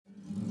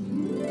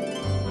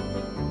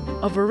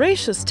a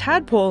voracious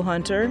tadpole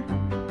hunter,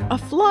 a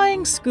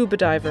flying scuba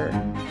diver,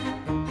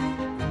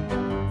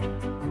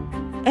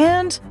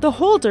 and the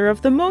holder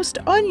of the most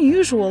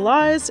unusual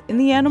eyes in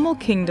the animal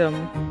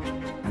kingdom.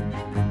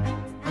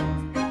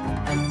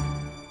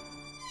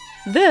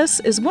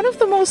 This is one of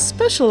the most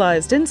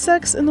specialized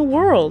insects in the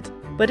world,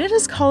 but it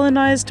has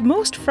colonized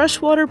most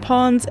freshwater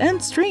ponds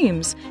and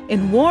streams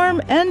in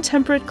warm and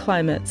temperate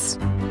climates.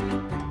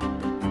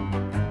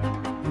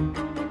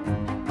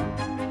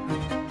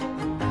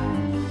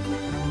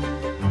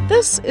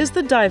 This is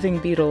the diving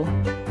beetle.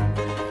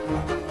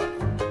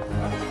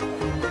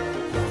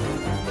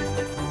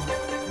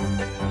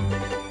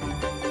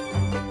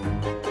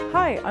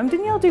 Hi, I'm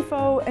Danielle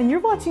Dufault, and you're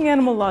watching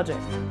Animalogic.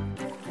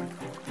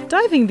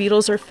 Diving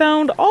beetles are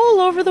found all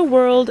over the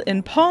world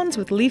in ponds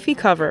with leafy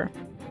cover.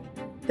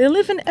 They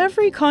live in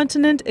every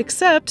continent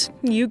except,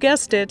 you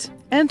guessed it,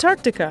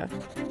 Antarctica.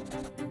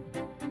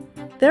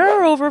 There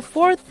are over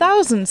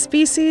 4,000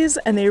 species,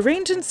 and they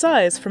range in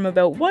size from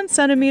about 1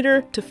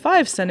 centimeter to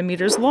 5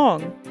 centimeters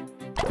long.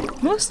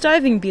 Most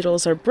diving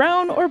beetles are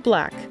brown or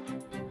black,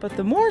 but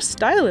the more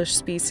stylish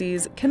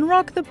species can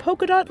rock the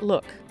polka dot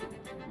look.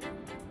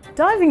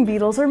 Diving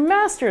beetles are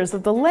masters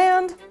of the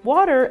land,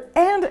 water,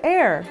 and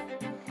air.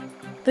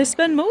 They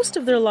spend most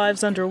of their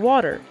lives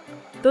underwater,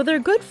 though they're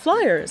good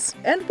flyers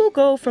and will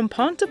go from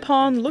pond to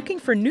pond looking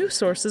for new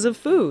sources of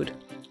food.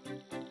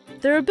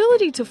 Their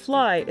ability to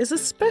fly is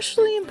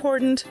especially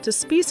important to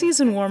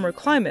species in warmer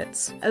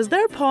climates, as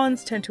their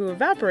ponds tend to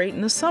evaporate in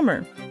the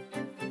summer.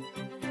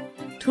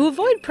 To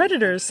avoid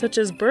predators such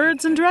as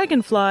birds and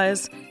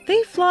dragonflies,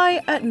 they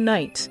fly at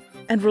night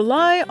and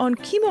rely on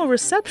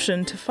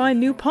chemoreception to find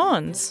new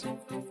ponds.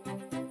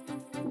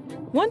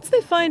 Once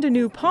they find a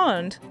new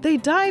pond, they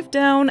dive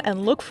down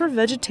and look for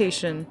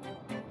vegetation.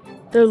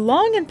 Their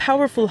long and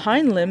powerful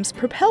hind limbs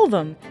propel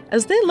them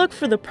as they look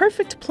for the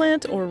perfect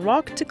plant or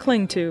rock to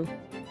cling to.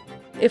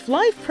 If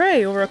live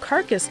prey or a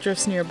carcass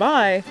drifts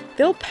nearby,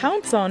 they'll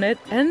pounce on it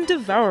and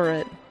devour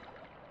it.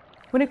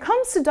 When it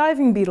comes to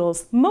diving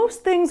beetles,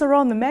 most things are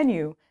on the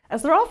menu,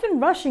 as they're often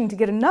rushing to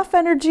get enough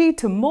energy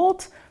to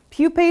molt,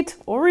 pupate,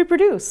 or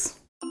reproduce.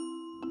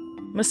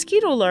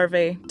 Mosquito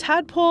larvae,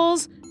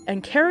 tadpoles,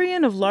 and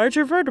carrion of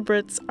larger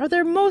vertebrates are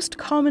their most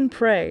common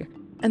prey,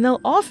 and they'll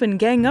often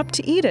gang up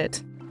to eat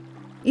it.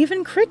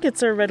 Even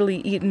crickets are readily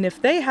eaten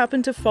if they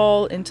happen to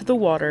fall into the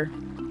water.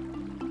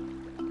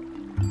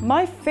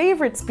 My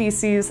favorite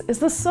species is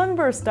the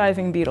sunburst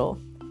diving beetle.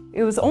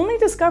 It was only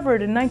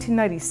discovered in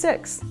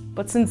 1996,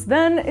 but since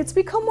then it's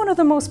become one of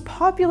the most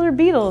popular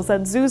beetles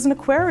at zoos and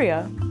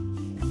aquaria.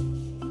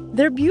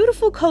 Their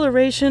beautiful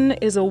coloration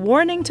is a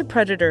warning to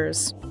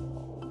predators.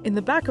 In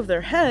the back of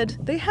their head,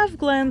 they have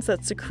glands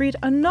that secrete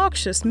a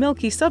noxious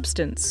milky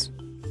substance.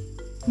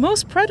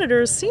 Most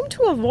predators seem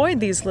to avoid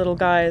these little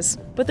guys,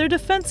 but their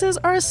defenses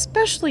are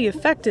especially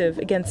effective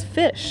against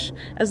fish,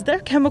 as their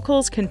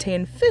chemicals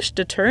contain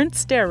fish-deterrent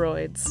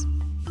steroids.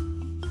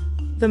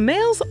 The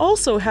males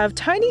also have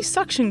tiny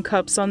suction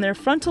cups on their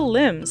frontal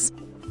limbs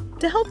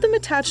to help them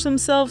attach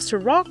themselves to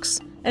rocks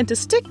and to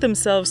stick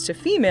themselves to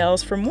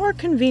females for more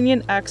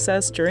convenient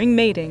access during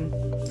mating.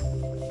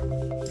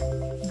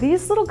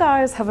 These little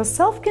guys have a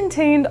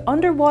self-contained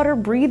underwater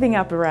breathing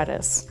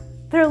apparatus.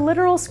 They're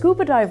literal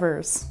scuba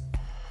divers.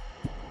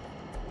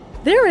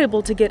 They're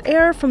able to get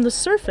air from the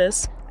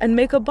surface and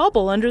make a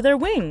bubble under their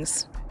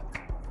wings.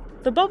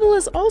 The bubble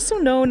is also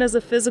known as a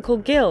physical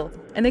gill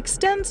and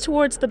extends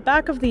towards the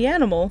back of the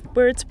animal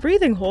where its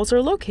breathing holes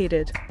are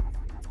located.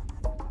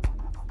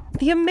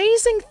 The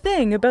amazing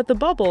thing about the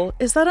bubble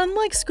is that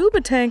unlike scuba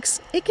tanks,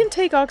 it can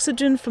take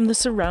oxygen from the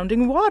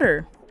surrounding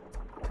water.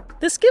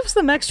 This gives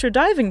them extra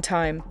diving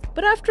time,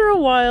 but after a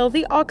while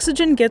the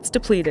oxygen gets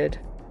depleted.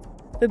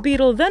 The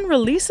beetle then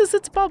releases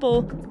its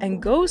bubble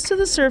and goes to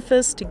the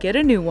surface to get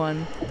a new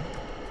one.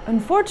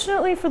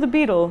 Unfortunately for the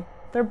beetle,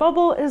 their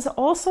bubble is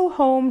also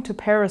home to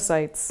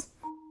parasites.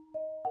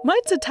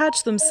 Mites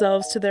attach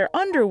themselves to their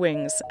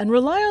underwings and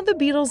rely on the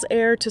beetle's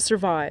air to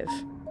survive.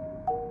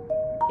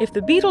 If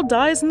the beetle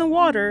dies in the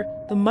water,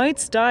 the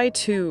mites die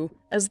too,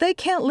 as they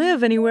can't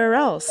live anywhere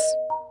else.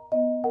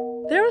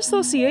 Their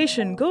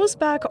association goes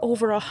back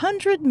over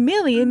 100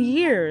 million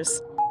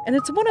years, and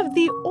it's one of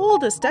the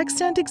oldest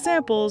extant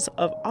examples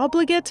of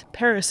obligate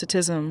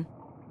parasitism.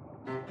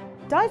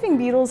 Diving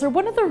beetles are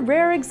one of the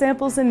rare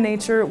examples in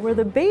nature where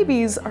the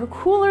babies are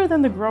cooler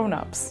than the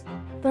grown-ups.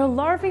 Their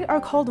larvae are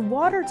called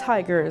water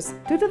tigers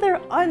due to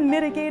their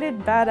unmitigated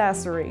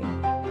badassery.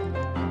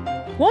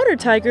 Water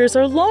tigers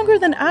are longer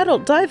than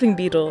adult diving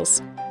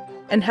beetles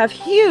and have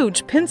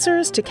huge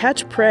pincers to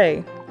catch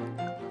prey.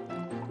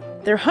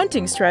 Their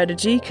hunting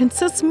strategy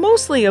consists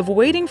mostly of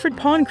waiting for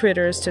pond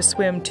critters to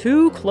swim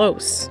too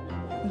close.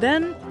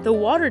 Then, the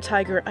water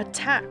tiger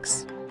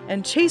attacks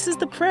and chases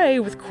the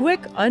prey with quick,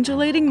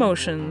 undulating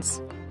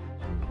motions.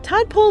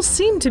 Tadpoles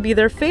seem to be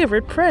their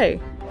favorite prey.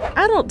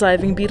 Adult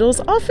diving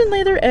beetles often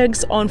lay their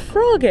eggs on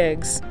frog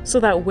eggs, so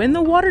that when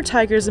the water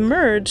tigers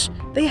emerge,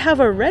 they have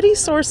a ready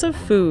source of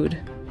food.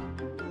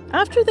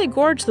 After they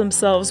gorge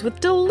themselves with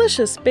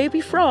delicious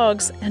baby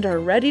frogs and are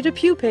ready to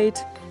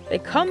pupate, they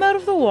come out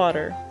of the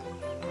water.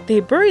 They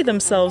bury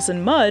themselves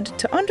in mud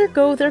to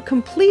undergo their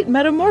complete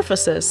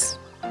metamorphosis.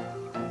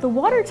 The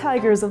water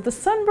tigers of the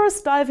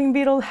sunburst diving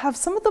beetle have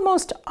some of the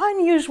most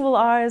unusual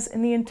eyes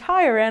in the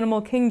entire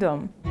animal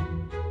kingdom.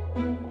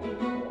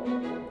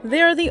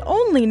 They are the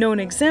only known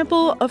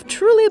example of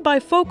truly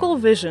bifocal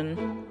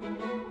vision.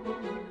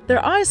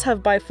 Their eyes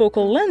have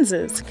bifocal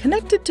lenses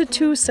connected to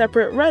two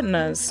separate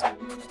retinas.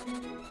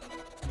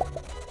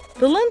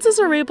 The lenses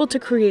are able to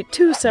create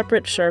two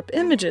separate sharp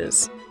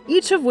images,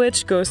 each of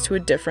which goes to a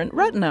different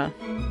retina.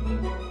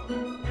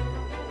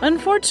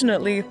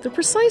 Unfortunately, the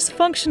precise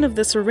function of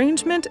this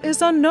arrangement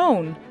is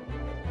unknown,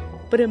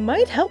 but it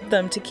might help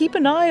them to keep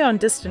an eye on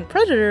distant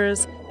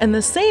predators and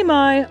the same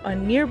eye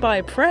on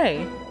nearby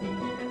prey.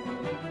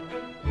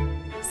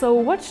 So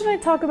what should I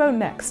talk about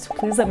next?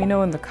 Please let me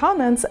know in the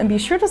comments, and be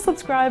sure to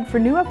subscribe for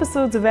new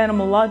episodes of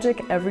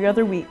Animalogic every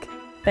other week.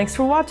 Thanks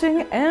for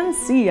watching, and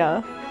see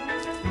ya!